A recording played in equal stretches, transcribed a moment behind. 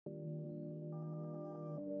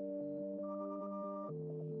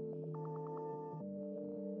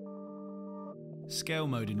Scale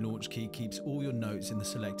mode in Launch Key keeps all your notes in the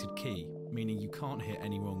selected key, meaning you can't hit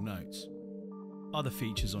any wrong notes. Other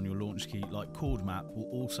features on your Launch Key, like chord map, will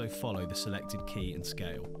also follow the selected key and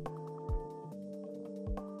scale.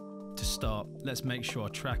 To start, let's make sure our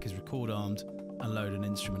track is record armed and load an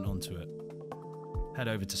instrument onto it. Head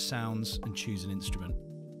over to Sounds and choose an instrument.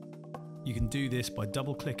 You can do this by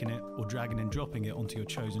double clicking it or dragging and dropping it onto your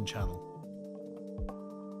chosen channel.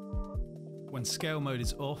 When scale mode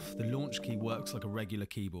is off, the Launch Key works like a regular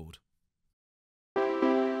keyboard.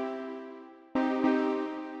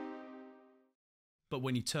 But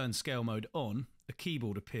when you turn scale mode on, a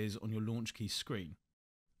keyboard appears on your Launch Key screen.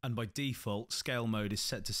 And by default, scale mode is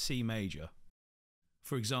set to C major.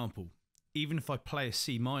 For example, even if I play a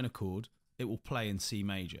C minor chord, it will play in C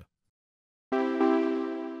major.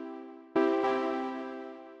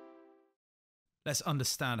 Let's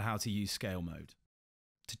understand how to use scale mode.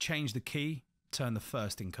 To change the key, turn the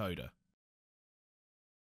first encoder.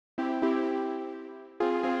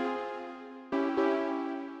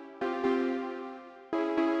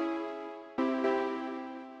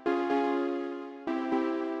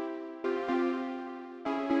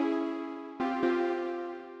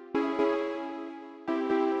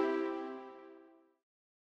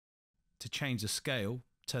 To change the scale,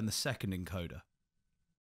 turn the second encoder.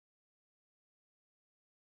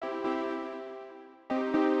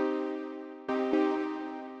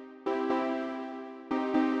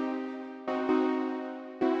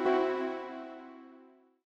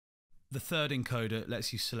 The third encoder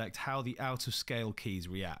lets you select how the out-of-scale keys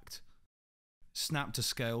react. Snap to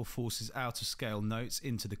scale forces out-of-scale notes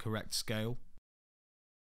into the correct scale.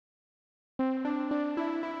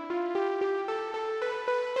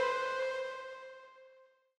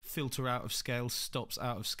 Filter out of scale stops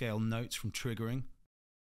out-of-scale notes from triggering.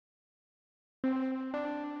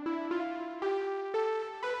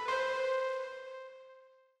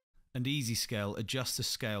 And easy scale adjusts the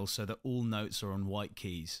scale so that all notes are on white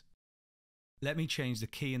keys. Let me change the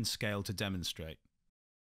key and scale to demonstrate.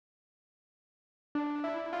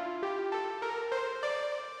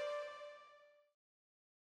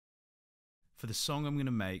 For the song I'm going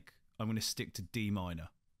to make, I'm going to stick to D minor.